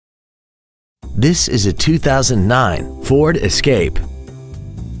This is a 2009 Ford Escape.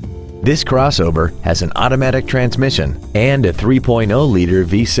 This crossover has an automatic transmission and a 3.0-liter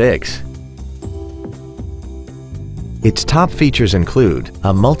V6. Its top features include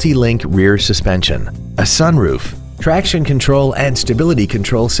a multi-link rear suspension, a sunroof, traction control and stability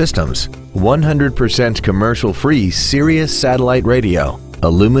control systems, 100% commercial-free Sirius satellite radio,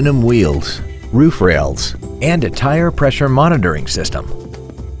 aluminum wheels, roof rails, and a tire pressure monitoring system.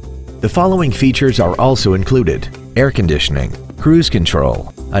 The following features are also included: air conditioning, cruise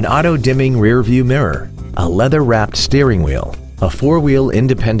control, an auto-dimming rear-view mirror, a leather-wrapped steering wheel, a four-wheel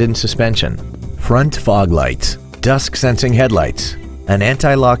independent suspension, front fog lights, dusk-sensing headlights, an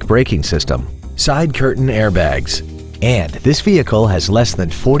anti-lock braking system, side curtain airbags, and this vehicle has less than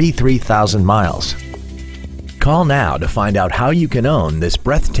 43,000 miles. Call now to find out how you can own this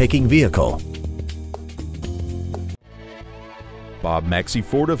breathtaking vehicle. Bob Maxey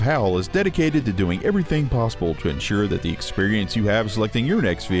Ford of Howell is dedicated to doing everything possible to ensure that the experience you have selecting your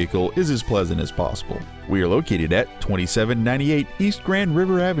next vehicle is as pleasant as possible. We are located at 2798 East Grand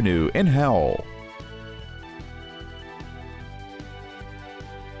River Avenue in Howell.